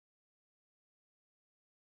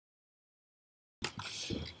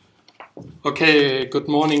Okay, good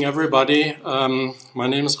morning everybody. My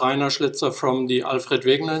name is Reiner Schlitzer from the Alfred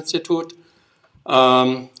Wegener Institute.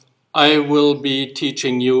 I will be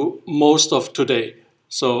teaching you most of today,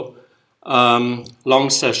 so long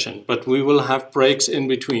session, but we will have breaks in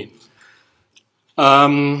between.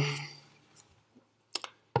 Can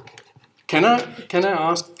I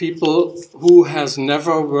ask people who has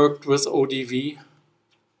never worked with ODV?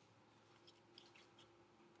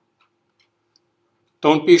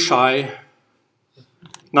 Don't be shy.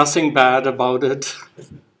 Nothing bad about it.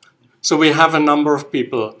 So we have a number of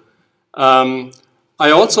people. I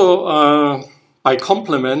also, by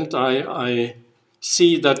compliment, I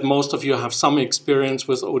see that most of you have some experience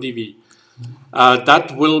with ODV.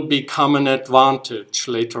 That will become an advantage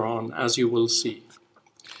later on, as you will see.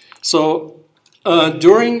 So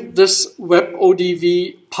during this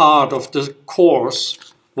WebODV part of the course,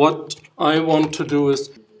 what I want to do is...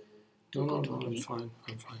 No, I'm fine.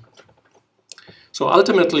 So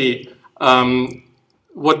ultimately,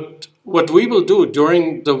 what we will do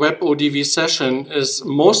during the WebODV session is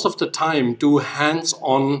most of the time do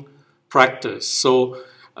hands-on practice. So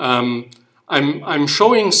I'm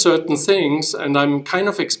showing certain things, and I'm kind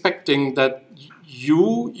of expecting that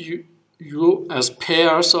you as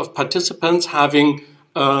pairs of participants having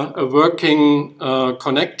a working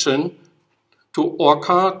connection to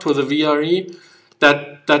Orca, to the VRE,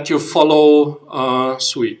 that you follow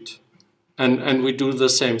suite. And we do the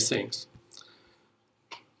same things.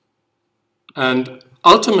 And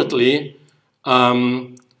ultimately,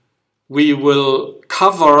 we will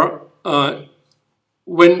cover,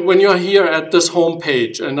 when you're here at this home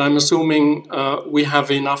page, and I'm assuming we have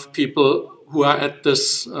enough people who are at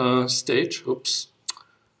this stage. Oops,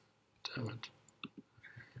 damn it.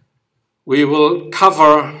 We will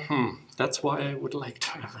cover, that's why I would like to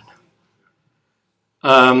have it.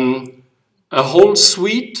 A whole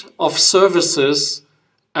suite of services,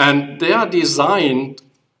 and they are designed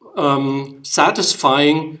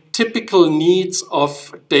satisfying typical needs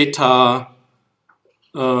of data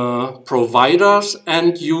providers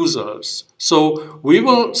and users. So we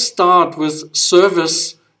will start with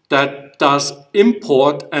service that does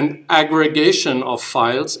import and aggregation of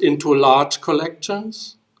files into large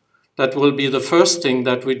collections. That will be the first thing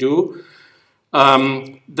that we do.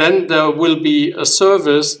 Then there will be a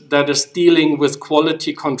service that is dealing with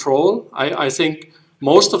quality control. I think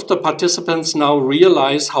most of the participants now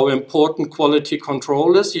realize how important quality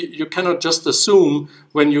control is. You cannot just assume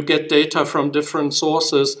when you get data from different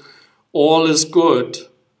sources, all is good.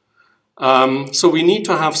 So we need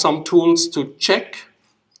to have some tools to check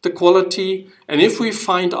the quality, and if we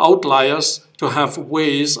find outliers, to have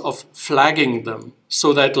ways of flagging them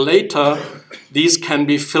so that later these can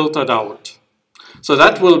be filtered out. So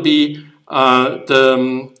that will be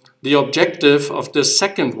the objective of the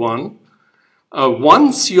second one.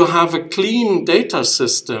 Once you have a clean data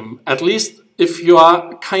system, at least if you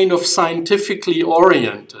are kind of scientifically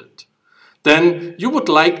oriented, then you would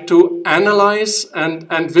like to analyze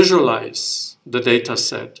and visualize the data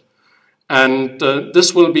set. And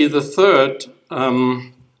this will be the third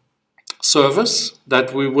service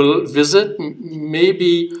that we will visit,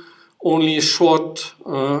 maybe only a short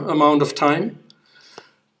amount of time.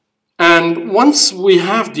 And once we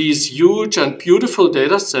have these huge and beautiful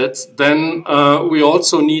data sets, then we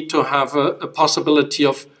also need to have a possibility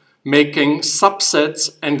of making subsets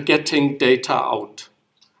and getting data out.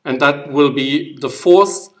 And that will be the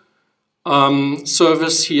fourth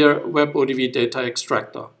service here, WebODV Data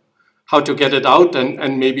Extractor. How to get it out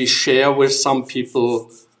and maybe share with some people.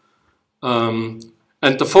 And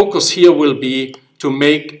the focus here will be to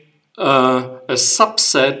make a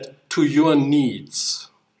subset to your needs.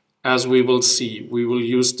 As we will see, we will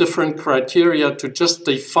use different criteria to just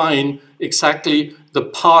define exactly the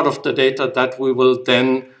part of the data that we will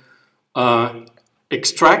then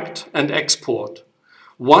extract and export.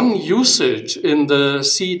 One usage in the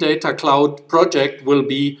C Data Cloud project will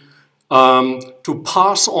be to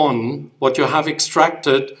pass on what you have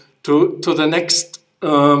extracted to the next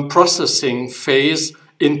processing phase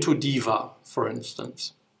into Diva, for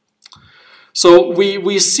instance. So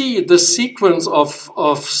we see the sequence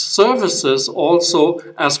of services also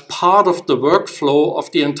as part of the workflow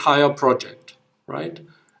of the entire project, right?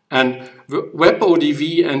 And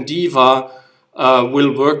WebODV and Diva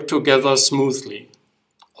will work together smoothly.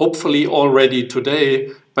 Hopefully already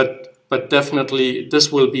today, but definitely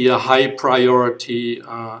this will be a high priority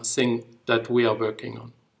thing that we are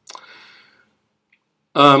working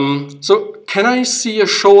on. So can I see a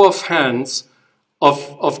show of hands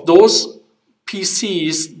of those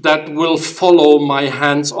PCs that will follow my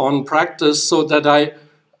hands-on practice so that I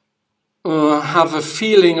have a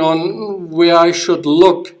feeling on where I should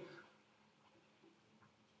look.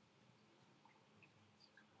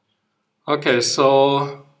 Okay,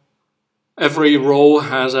 so every row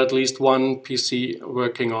has at least one PC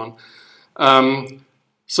working on.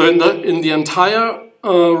 So in the entire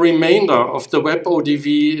remainder of the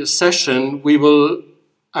WebODV session, we will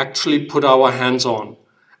actually put our hands on.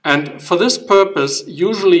 And for this purpose,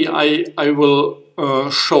 usually I will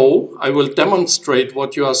I will demonstrate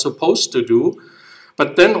what you are supposed to do,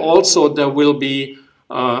 but then also there will be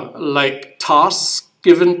like tasks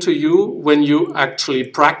given to you when you actually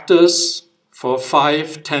practice for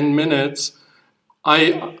 5–10 minutes.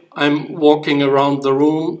 I'm walking around the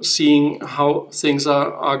room, seeing how things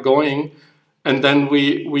are going, and then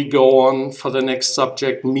we go on for the next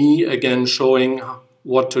subject, me again showing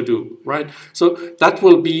what to do, right? So that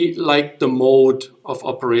will be like the mode of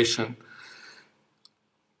operation.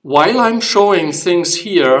 While I'm showing things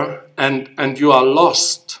here and you are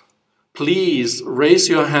lost, please raise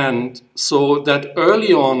your hand so that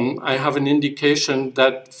early on I have an indication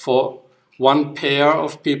that for one pair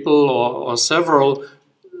of people or several,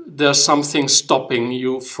 there's something stopping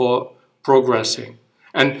you for progressing.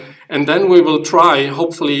 And then we will try,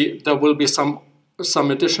 hopefully there will be some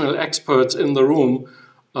additional experts in the room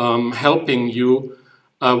helping you.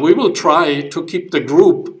 We will try to keep the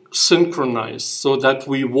group synchronized so that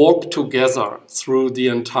we walk together through the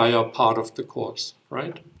entire part of the course,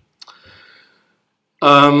 right?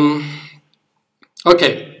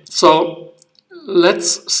 Okay, so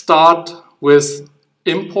let's start with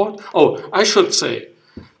import. Oh, I should say,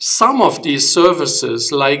 some of these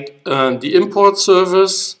services, like the import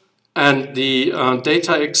service and the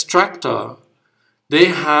data extractor, they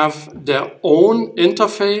have their own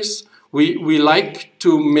interface. We like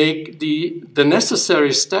to make the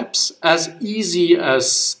necessary steps as easy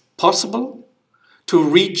as possible to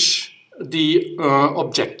reach the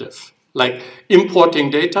objective, like importing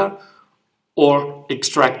data or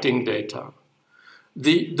extracting data.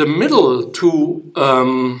 The middle two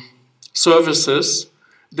services,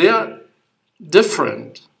 they are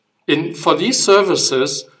different. For these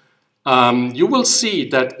services, you will see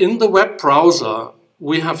that in the web browser,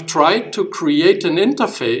 we have tried to create an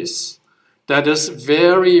interface that is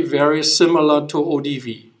very, very similar to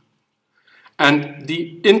ODV. And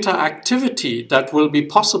the interactivity that will be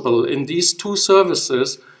possible in these two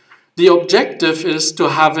services, the objective is to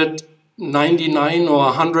have it 99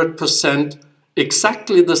 or 100%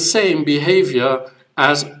 exactly the same behavior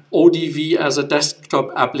as ODV as a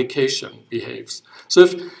desktop application behaves. So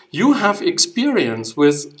if you have experience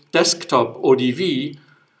with desktop ODV,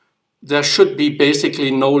 there should be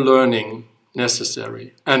basically no learning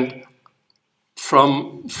necessary. And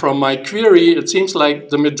from my query, it seems like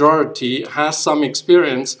the majority has some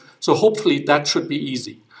experience, so hopefully that should be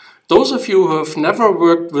easy. Those of you who have never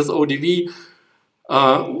worked with ODV,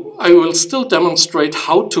 I will still demonstrate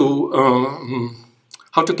how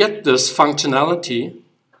to get this functionality.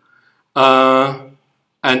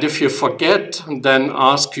 And if you forget, then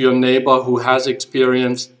ask your neighbor who has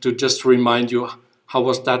experience to just remind you, how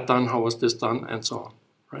was that done, how was this done, and so on,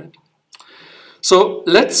 right? So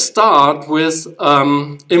let's start with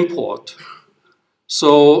import.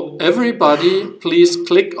 So everybody, please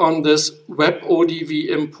click on this WebODV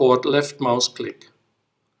import, left mouse click.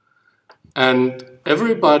 And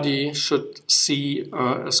everybody should see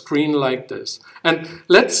a screen like this. And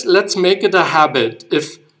let's make it a habit.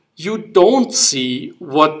 If you don't see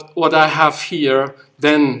what I have here,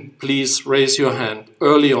 then please raise your hand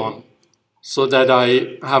early on so that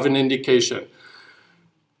I have an indication.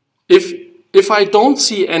 If I don't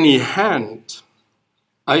see any hand,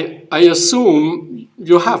 I assume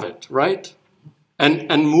you have it, right?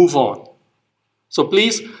 And move on. So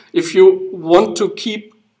please, if you want to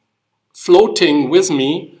keep floating with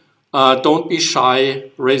me, don't be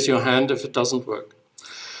shy, raise your hand if it doesn't work.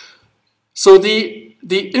 So the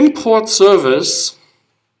import service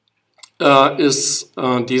is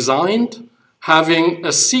designed having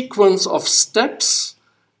a sequence of steps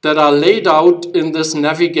that are laid out in this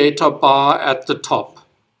navigator bar at the top.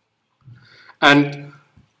 And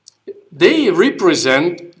they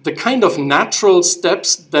represent the kind of natural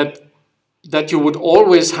steps that you would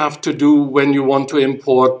always have to do when you want to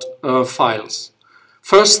import files.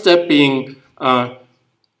 First step being,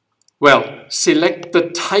 select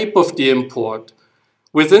the type of the import.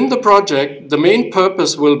 Within the project, the main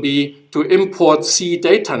purpose will be to import C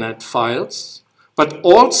datanet files, but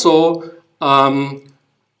also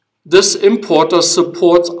this importer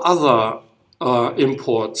supports other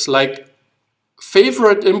imports, like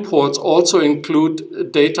favorite imports also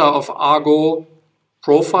include data of Argo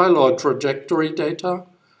profile or trajectory data.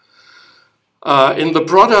 In the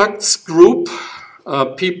products group,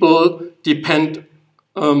 people depend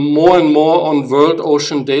more and more on World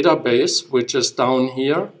Ocean Database, which is down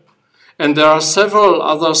here. And there are several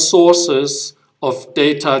other sources of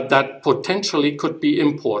data that potentially could be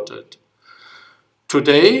imported.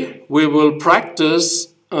 Today, we will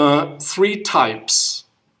practice 3 types.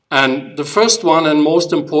 And the first one and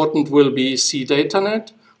most important will be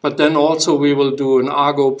CDataNet, but then also we will do an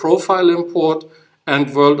Argo profile import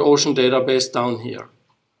and World Ocean Database down here.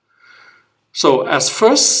 So as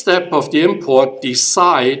first step of the import,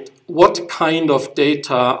 decide what kind of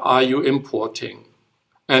data are you importing.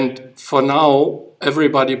 And for now,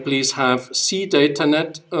 everybody please have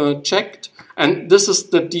CDataNet checked, and this is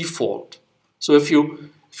the default. So if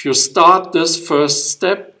you start this first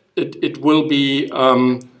step, it will be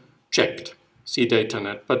checked,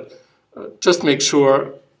 CDataNet, but just make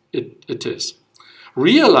sure it is.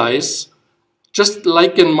 Realize, just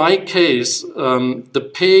like in my case,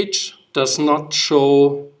 the page does not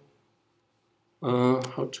show,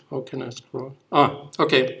 how can I scroll?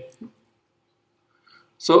 Okay.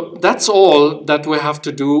 So that's all that we have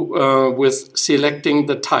to do with selecting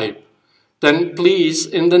the type. Then please,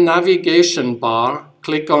 in the navigation bar,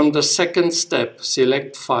 click on the second step,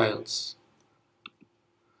 select files.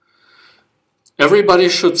 Everybody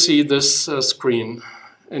should see this screen.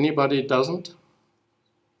 Anybody doesn't?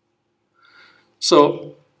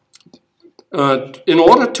 So, in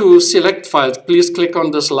order to select files, please click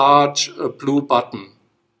on this large blue button.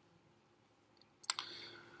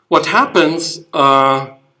 What happens,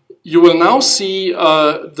 you will now see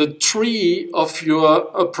the tree of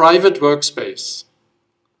your private workspace.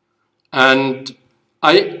 And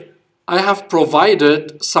I have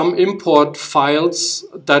provided some import files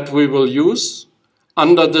that we will use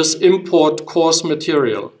under this import course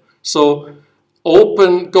material. So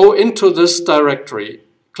go into this directory,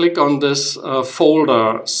 click on this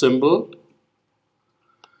folder symbol.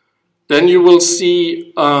 Then you will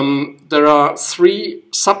see there are 3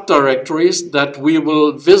 subdirectories that we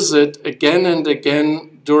will visit again and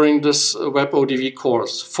again during this WebODV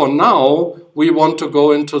course. For now, we want to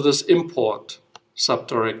go into this import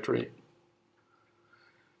subdirectory.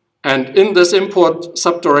 And in this import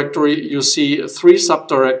subdirectory, you see 3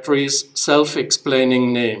 subdirectories,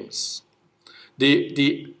 self-explaining names.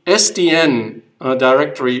 The SDN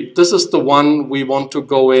directory, this is the one we want to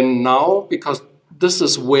go in now, because this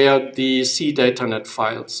is where the CDataNet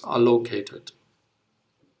files are located.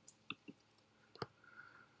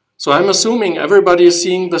 So I'm assuming everybody is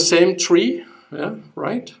seeing the same tree, yeah,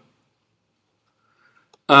 right?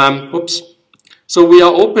 Oops. So we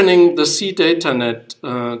are opening the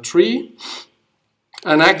CDataNet tree,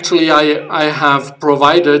 and actually I have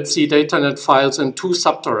provided CDataNet files in 2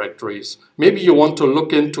 subdirectories. Maybe you want to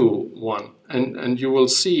look into one, and you will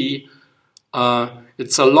see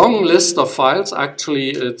it's a long list of files. Actually,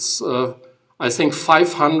 it's I think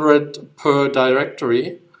 500 per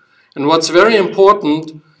directory. And what's very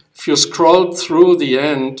important, if you scroll through the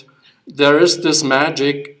end, there is this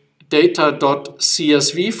magic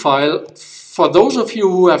data.csv file. For those of you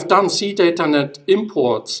who have done CDataNet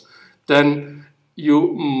imports, then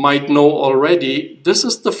you might know already, this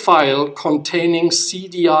is the file containing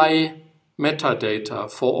CDI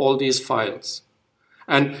metadata for all these files.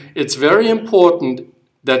 And it's very important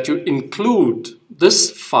that you include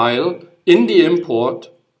this file in the import,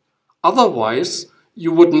 otherwise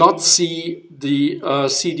you would not see the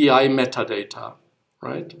CDI metadata,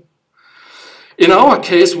 right? In our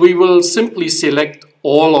case, we will simply select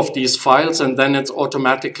all of these files and then it's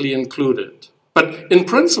automatically included. But in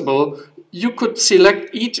principle, you could select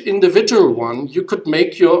each individual one. You could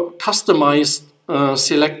make your customized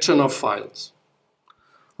selection of files.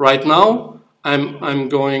 Right now, I'm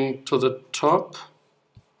going to the top,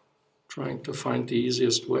 trying to find the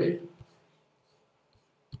easiest way.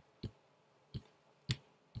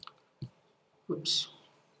 Oops.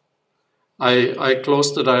 I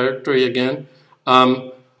closed the directory again.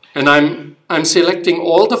 And I'm selecting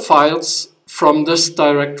all the files from this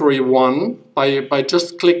directory 1 by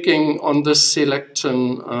just clicking on this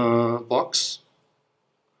selection box.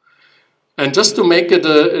 And just to make it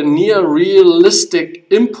a near realistic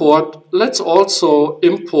import, let's also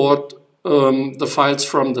import the files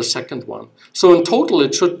from the second one. So in total,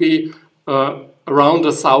 it should be around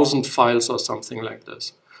 1,000 files or something like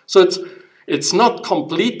this. So it's not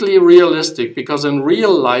completely realistic, because in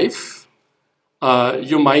real life,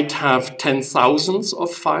 you might have 10,000s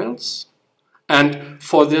of files. And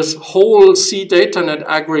for this whole CDataNet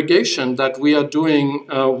aggregation that we are doing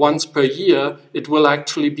once per year, it will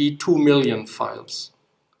actually be 2 million files.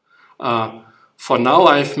 For now,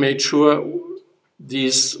 I've made sure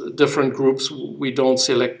these different groups, we don't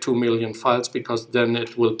select 2 million files because then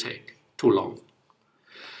it will take too long.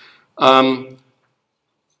 On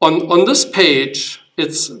this page,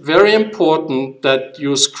 it's very important that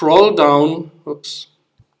you scroll down,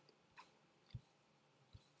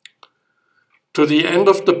 to the end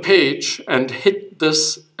of the page and hit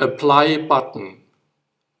this apply button.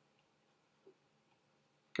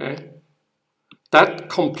 Okay? That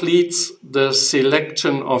completes the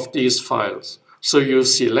selection of these files. So you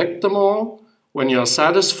select them all. When you're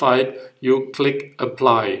satisfied, you click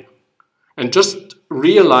apply. And just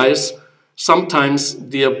realize sometimes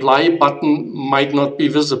the apply button might not be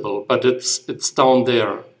visible, but it's down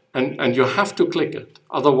there. And you have to click it.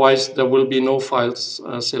 Otherwise, there will be no files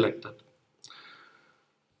selected.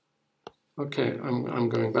 Okay, I'm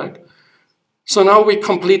going back. So now we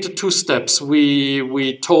completed 2 steps.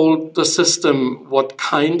 We told the system what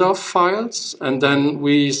kind of files, and then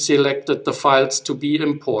we selected the files to be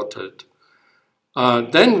imported.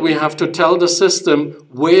 Then we have to tell the system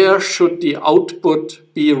where should the output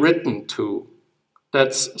be written to.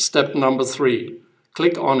 That's step number 3.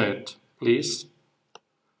 Click on it, please.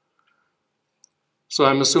 So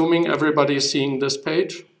I'm assuming everybody is seeing this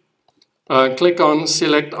page. Click on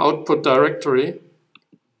Select Output Directory.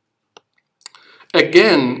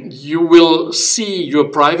 Again, you will see your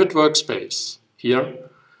private workspace here.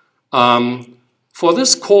 For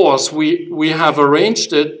this course, we have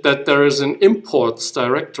arranged it that there is an imports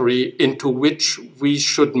directory into which we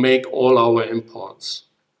should make all our imports.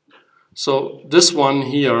 So this one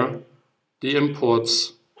here, the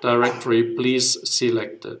imports directory, please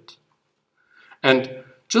select it. And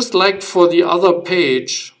just like for the other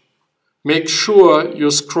page, make sure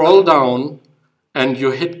you scroll down and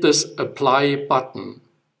you hit this apply button.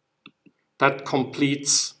 That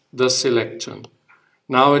completes the selection.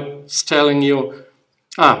 Now it's telling you,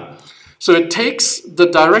 so it takes the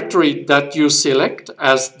directory that you select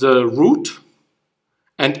as the root,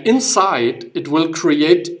 and inside it will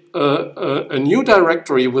create a new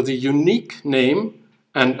directory with a unique name,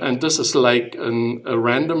 and this is like a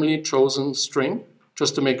randomly chosen string,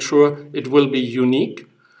 just to make sure it will be unique.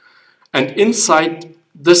 And inside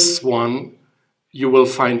this one, you will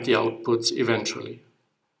find the outputs eventually,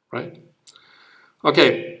 right?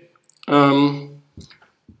 Okay,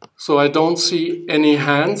 so I don't see any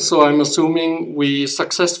hands, so I'm assuming we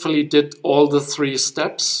successfully did all the 3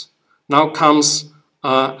 steps. Now comes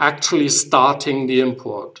actually starting the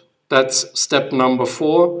import. That's step number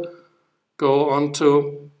 4. Go on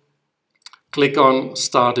to click on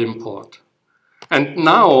Start Import. And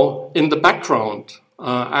now, in the background,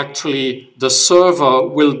 actually the server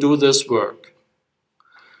will do this work.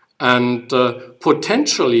 And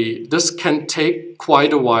potentially this can take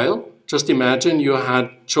quite a while. Just imagine you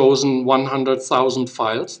had chosen 100,000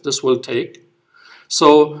 files. This will take.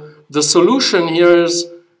 So the solution here is,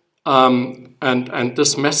 and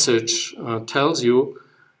this message tells you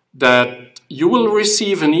that you will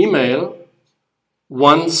receive an email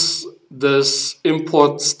once this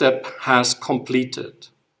import step has completed.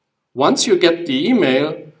 Once you get the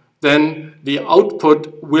email, then the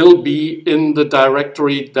output will be in the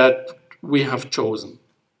directory that we have chosen.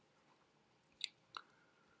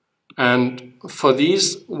 And for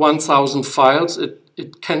these 1,000 files,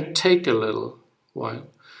 it can take a little while.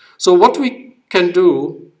 So what we can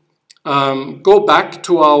do, go back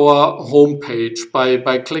to our home page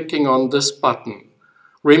by clicking on this button.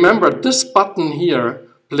 Remember, this button here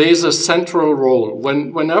plays a central role.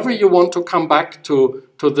 Whenever you want to come back to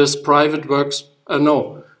this private works,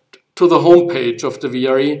 to the home page of the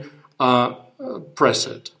VRE, press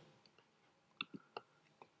it.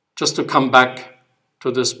 Just to come back to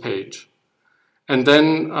this page. And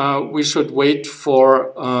then we should wait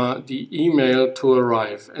for the email to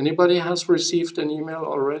arrive. Anybody has received an email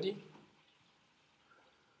already?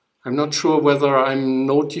 I'm not sure whether I'm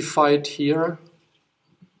notified here.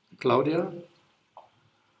 Claudia?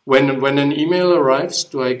 When an email arrives,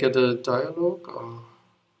 do I get a dialogue? Or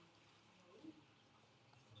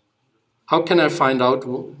how can I find out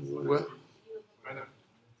where?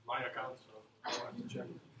 My account, so I have to check.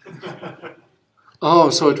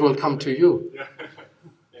 Oh, so it will come to you. Yeah.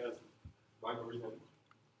 Yes.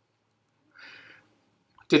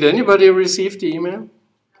 Did anybody receive the email?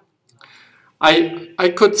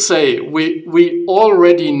 I could say we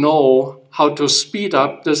already know how to speed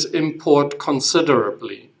up this import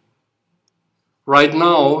considerably. Right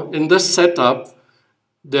now, in this setup,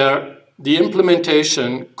 the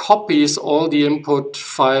implementation copies all the input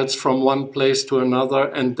files from one place to another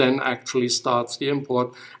and then actually starts the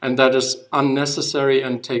import, and that is unnecessary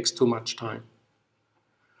and takes too much time.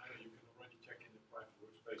 You can already check in the private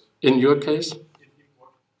workspace. In your case?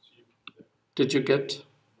 Did you get?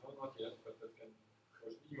 No, not yet, but that can,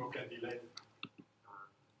 because email can delay.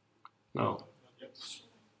 No. Not yet.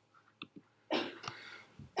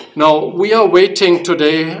 No, we are waiting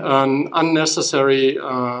today an unnecessary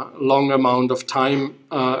long amount of time.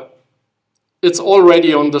 It's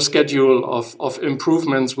already on the schedule of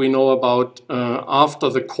improvements we know about. After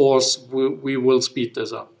the course, we will speed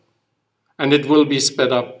this up. And it will be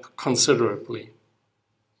sped up considerably.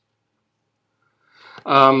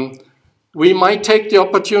 We might take the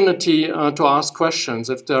opportunity to ask questions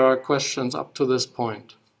if there are questions up to this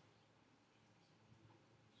point.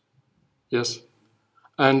 Yes?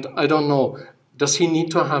 And I don't know, does he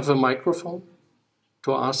need to have a microphone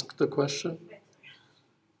to ask the question?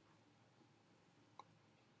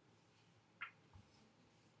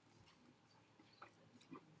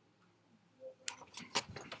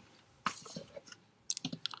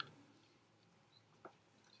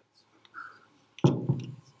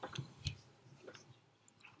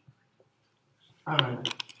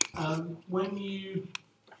 Aaron, when you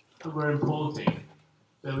were importing,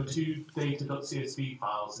 there were 2 data.csv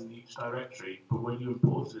files in each directory, but when you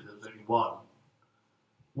imported it, there was only one.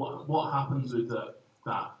 What happens with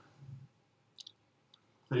that?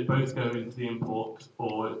 They both go into the import,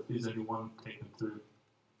 or is only one taken through?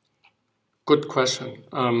 Good question.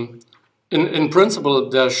 In principle,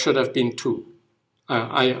 there should have been 2.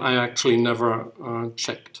 I actually never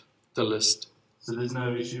checked the list. So there's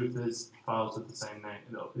no issue if there's files with the same name?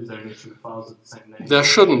 No, is there an issue with files with the same name? There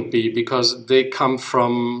shouldn't be, because they come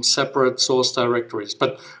from separate source directories.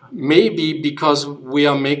 But maybe because we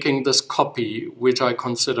are making this copy, which I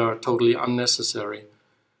consider totally unnecessary,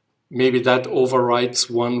 maybe that overrides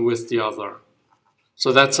one with the other.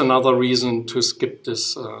 So that's another reason to skip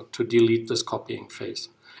this, to delete this copying phase.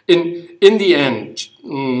 In the end,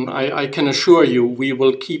 I can assure you, we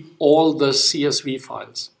will keep all the CSV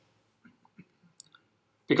files.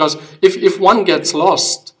 Because if one gets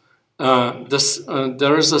lost,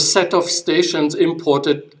 there is a set of stations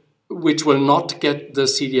imported which will not get the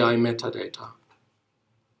CDI metadata.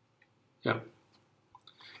 Yeah.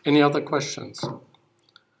 Any other questions?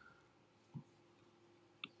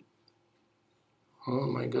 Oh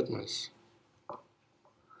my goodness.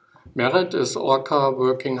 Merit, is Orca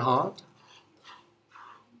working hard?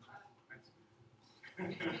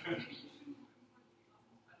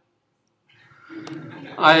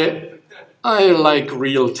 I like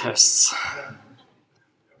real tests.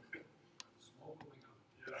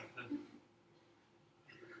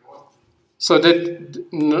 So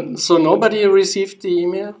nobody received the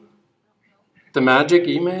email? The magic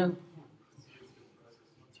email?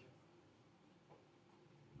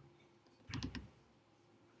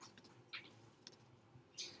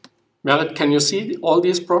 Merit, can you see all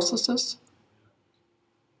these processes?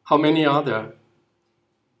 How many are there?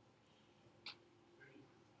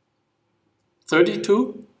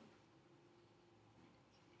 32?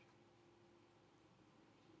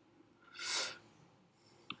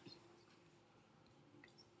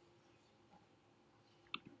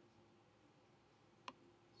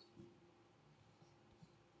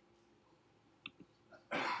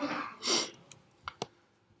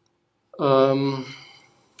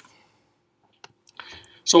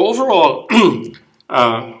 So overall,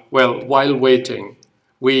 well, while waiting,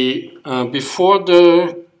 we before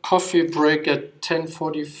the coffee break at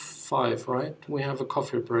 10:45, right? We have a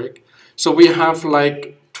coffee break. So we have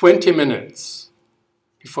like 20 minutes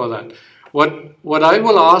before that. What I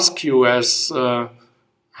will ask you as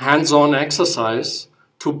hands-on exercise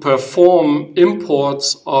to perform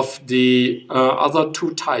imports of the other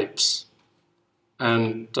 2 types.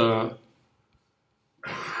 And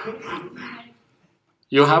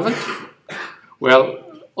you have it? Well,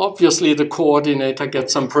 obviously the coordinator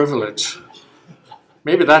gets some privilege.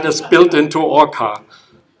 Maybe that is built into Orca.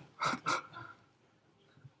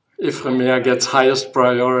 If Reiner gets highest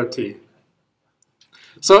priority.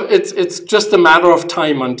 So it's just a matter of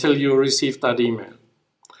time until you receive that email.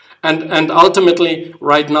 And ultimately,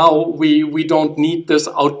 right now, we don't need this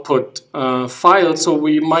output file, so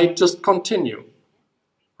we might just continue,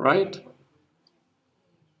 right?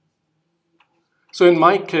 So in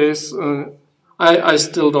my case, I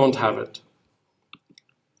still don't have it.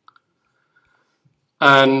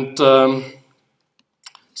 And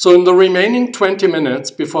so in the remaining 20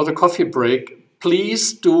 minutes before the coffee break,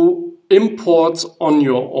 please do imports on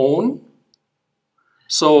your own.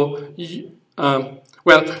 So,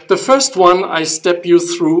 well, the first one I step you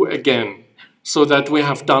through again, so that we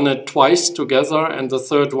have done it twice together, and the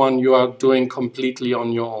third one you are doing completely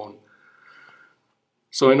on your own.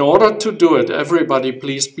 So in order to do it, everybody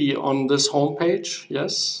please be on this homepage,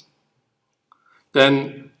 yes?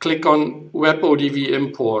 then click on WebODV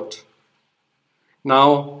import.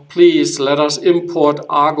 Now, please let us import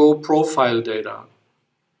Argo profile data.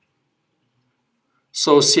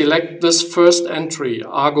 So select this first entry,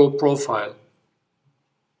 Argo profile.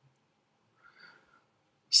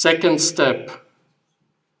 Second step,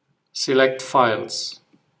 select files.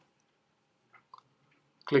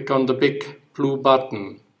 Click on the big blue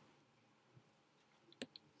button.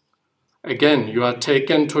 Again, you are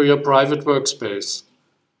taken to your private workspace.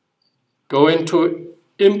 Go into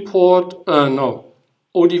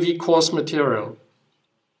ODV course material.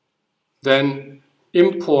 Then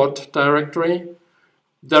import directory.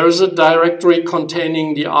 There is a directory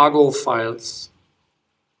containing the Argo files.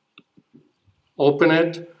 Open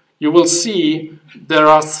it. You will see there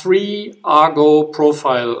are 3 Argo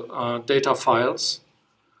profile data files.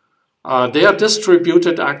 They are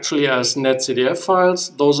distributed actually as netcdf files.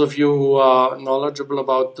 Those of you who are knowledgeable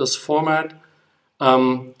about this format,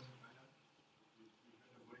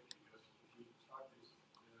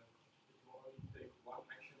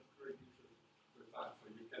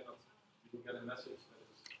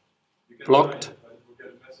 blocked.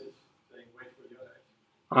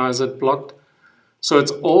 Is it blocked? So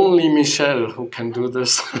it's only Michel who can do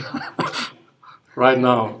this right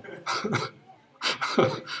now.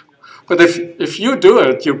 But if you do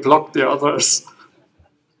it, you block the others.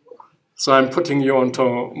 So I'm putting you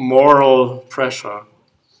onto moral pressure.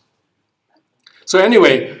 So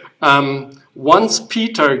anyway, once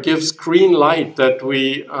Peter gives green light that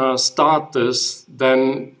we start this,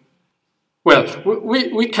 then, well,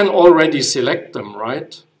 we can already select them,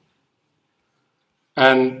 right?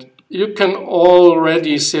 And you can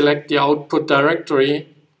already select the output directory.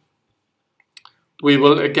 We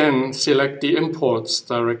will again select the imports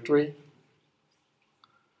directory.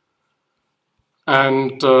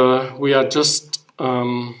 And we are just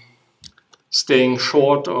staying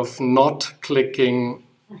short of not clicking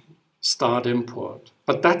Start Import.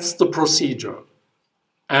 But that's the procedure.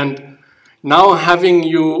 And now having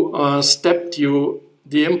you stepped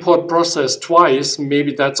the import process twice,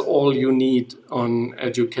 maybe that's all you need on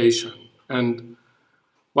education. And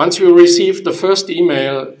once you receive the first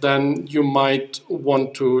email, then you might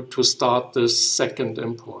want to start this second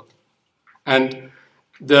import. And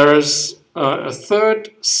there is a third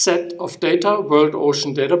set of data, World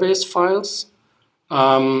Ocean Database files.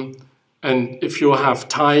 And if you have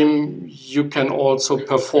time, you can also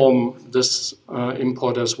perform this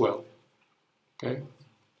import as well. Okay.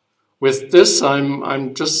 With this,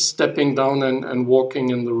 I'm just stepping down and walking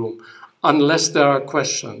in the room, unless there are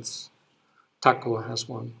questions. Taco has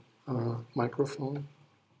one microphone.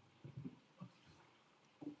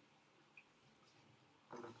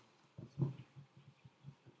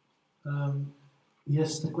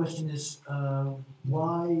 Yes, the question is,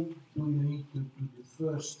 why do you need to do the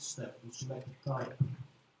first step to select the type?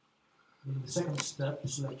 In the second step, to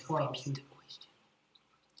select files.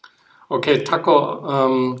 Okay,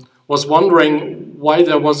 Taco was wondering why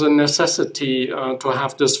there was a necessity to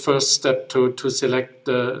have this first step to select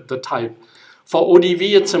the type. For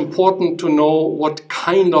ODV, it's important to know what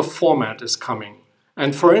kind of format is coming.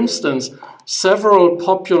 And for instance, several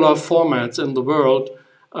popular formats in the world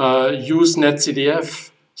use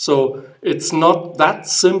netcdf. So it's not that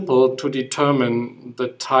simple to determine the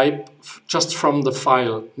type just from the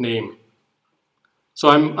file name. So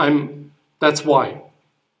that's why.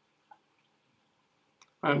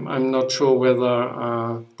 I'm not sure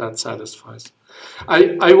whether that satisfies.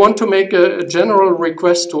 I want to make a general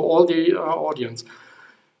request to all the audience.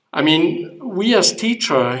 I mean, we as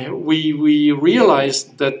teacher, we realize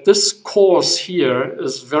that this course here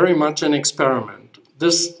is very much an experiment.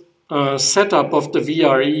 This setup of the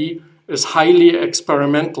VRE is highly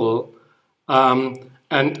experimental,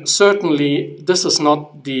 and certainly this is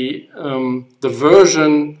not the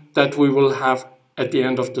version that we will have at the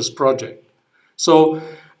end of this project. So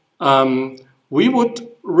we would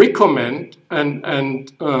recommend and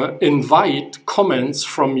invite comments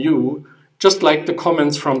from you, just like the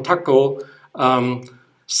comments from Taco,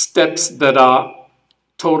 steps that are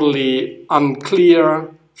totally unclear,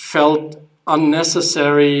 felt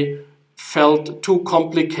unnecessary, felt too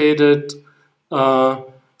complicated,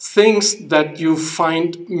 things that you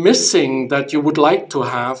find missing that you would like to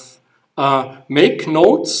have. Make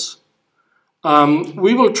notes.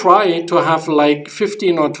 We will try to have like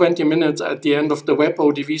 15 or 20 minutes at the end of the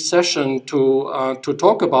WebODV session to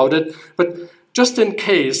talk about it. But just in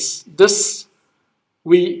case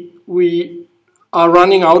we are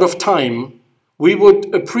running out of time, we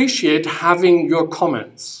would appreciate having your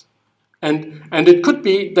comments. And it could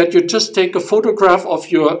be that you just take a photograph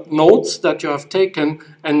of your notes that you have taken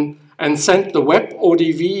and and send the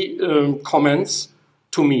WebODV comments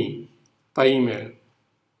to me by email.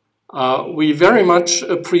 We very much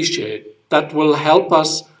appreciate. That will help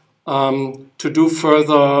us to do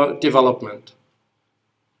further development.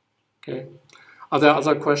 Okay. Are there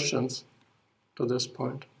other questions to this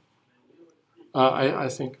point? I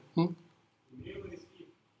think.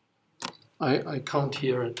 I can't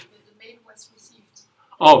hear it. The mail was received.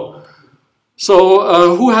 Oh,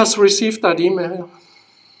 so who has received that email?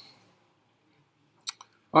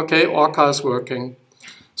 Okay, Orca is working.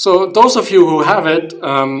 So those of you who have it,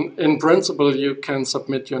 in principle, you can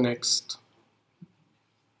submit your next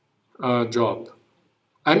job.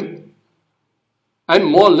 I'm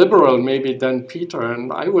more liberal maybe than Peter,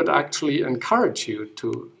 and I would actually encourage you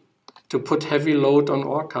to put heavy load on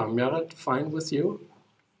Orca. Merit, fine with you?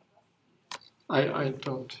 I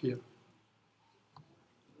don't hear.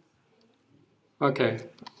 Okay,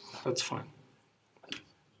 that's fine.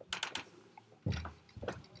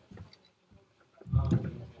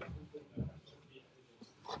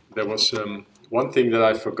 There was one thing that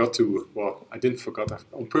I forgot to, well, I didn't forget,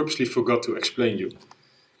 I purposely forgot to explain you,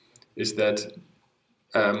 is that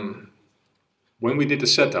when we did the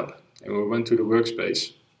setup and we went to the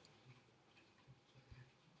workspace,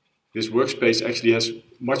 this workspace actually has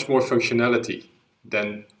much more functionality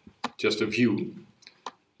than just a view,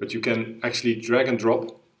 but you can actually drag and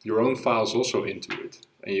drop your own files also into it,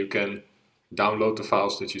 and you can download the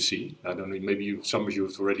files that you see. I don't know, maybe some of you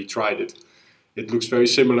have already tried it. It looks very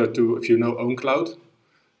similar to, if you know OwnCloud,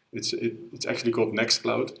 it's actually called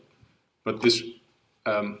Nextcloud. But this,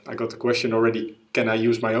 I got the question already, can I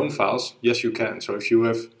use my own files? Yes, you can. So if you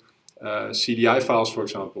have CDI files, for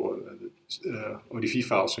example, ODV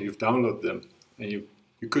files, and you've downloaded them, and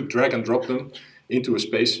you could drag and drop them into a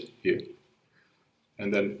space here,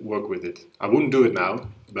 and then work with it. I wouldn't do it now,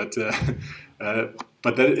 but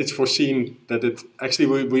then it's foreseen that it, actually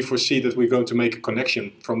we foresee that we're going to make a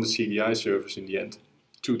connection from the CDI service in the end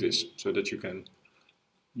to this, so that you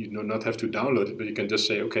do not have to download it, but you can just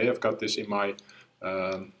say, okay, I've got this in my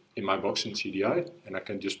box in CDI, and I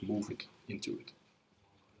can just move it into it.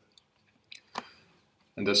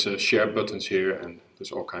 And there's share buttons here, and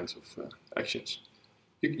there's all kinds of actions.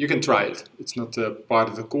 You can try it. It's not part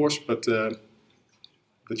of the course, but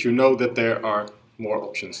that you know that there are more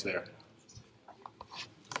options there.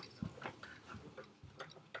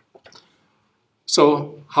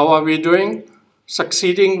 So how are we doing?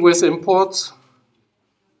 Succeeding with imports?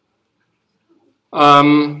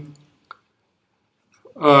 In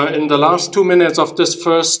the last 2 minutes of this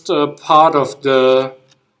first part of the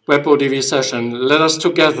WebODV session, let us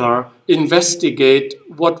together investigate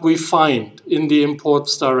what we find in the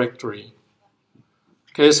imports directory.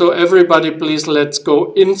 Okay, so everybody please, let's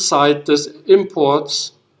go inside this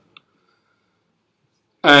imports.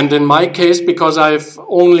 And in my case, because I've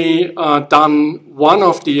only done one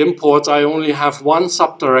of the imports, I only have one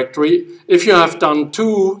subdirectory. If you have done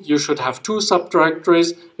two, you should have two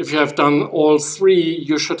subdirectories. If you have done all three,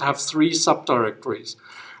 you should have three subdirectories.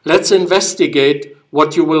 Let's investigate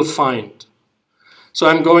what you will find. So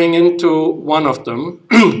I'm going into one of them.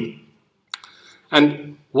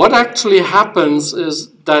 And what actually happens is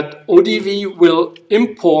that ODV will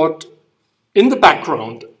import in the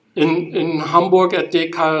background, in Hamburg at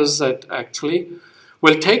DKZ actually,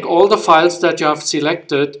 will take all the files that you have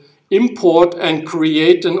selected, import and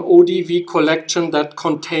create an ODV collection that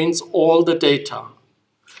contains all the data.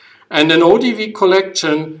 And an ODV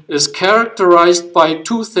collection is characterized by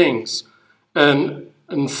two things. A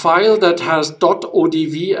file that has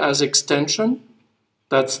 .odv as extension,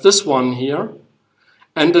 that's this one here,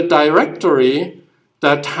 and a directory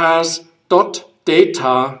that has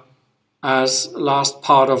 .data as last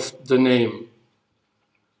part of the name.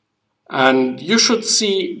 And you should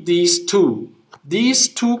see these two. These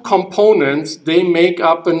two components, they make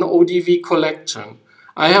up an ODV collection.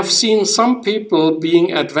 I have seen some people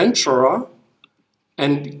being adventurer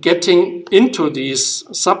and getting into these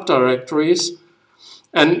subdirectories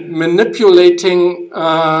and manipulating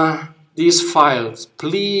these files.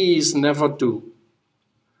 Please never do.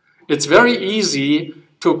 It's very easy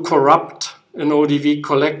to corrupt an ODV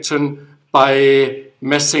collection by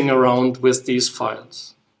messing around with these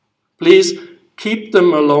files. Please keep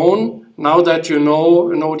them alone. Now that you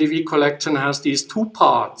know an ODV collection has these two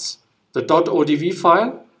parts, the .odv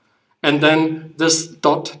file and then this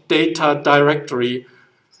 .data directory.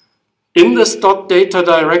 In this .data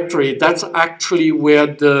directory, that's actually where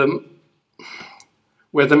the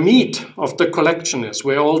meat of the collection is,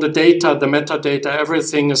 where all the data, the metadata,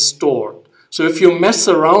 everything is stored. So if you mess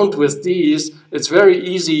around with these, it's very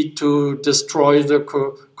easy to destroy the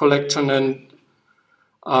collection and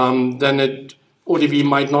then ODV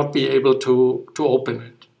might not be able to open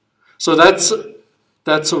it. So that's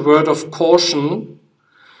a word of caution.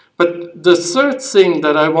 But the third thing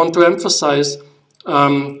that I want to emphasize,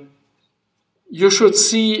 you should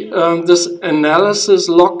see this analysis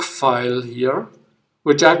log file here,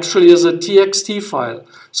 which actually is a TXT file.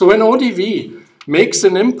 So when ODV makes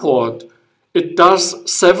an import, it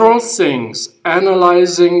does several things,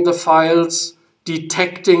 analyzing the files,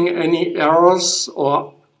 detecting any errors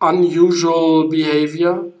or unusual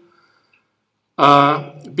behavior,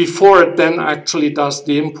 before it then actually does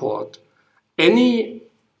the import. Any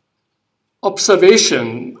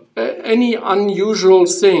observation, any unusual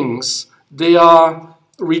things, they are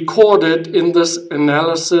recorded in this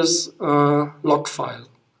analysis log file.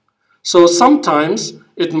 So sometimes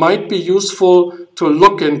it might be useful to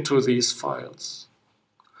look into these files.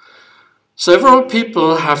 Several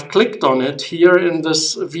people have clicked on it here in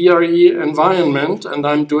this VRE environment, and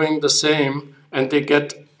I'm doing the same, and they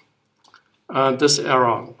get this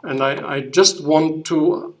error. And I just want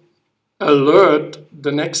to alert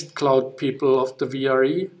the next cloud people of the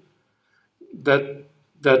VRE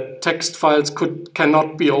that text files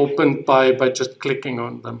cannot be opened by just clicking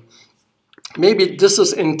on them. Maybe this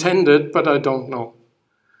is intended, but I don't know.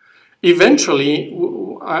 Eventually,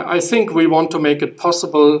 I think we want to make it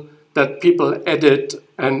possible that people edit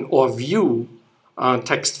or view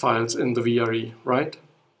text files in the VRE, right?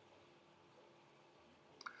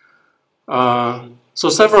 So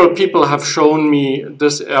several people have shown me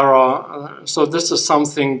this error, so this is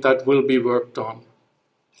something that will be worked on.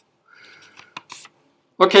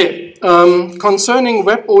 Okay, concerning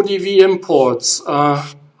WebODV imports,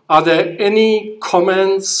 are there any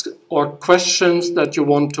comments or questions that you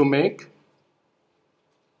want to make?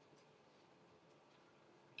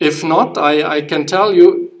 If not, I can tell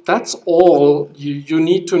you that's all you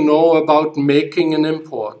need to know about making an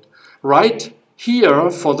import. Right here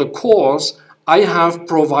for the course, I have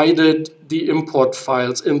provided the import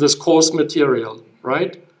files in this course material,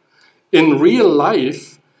 right? In real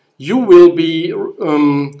life, you will be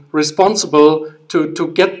responsible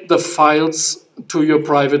to get the files to your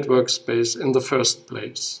private workspace in the first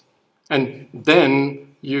place. And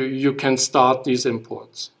then you can start these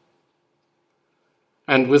imports.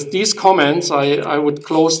 And with these comments, I would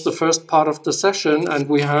close the first part of the session, and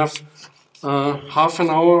we have half an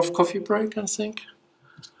hour of coffee break, I think.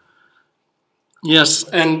 Yes,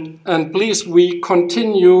 and please, we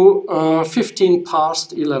continue 15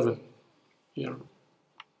 past 11 here.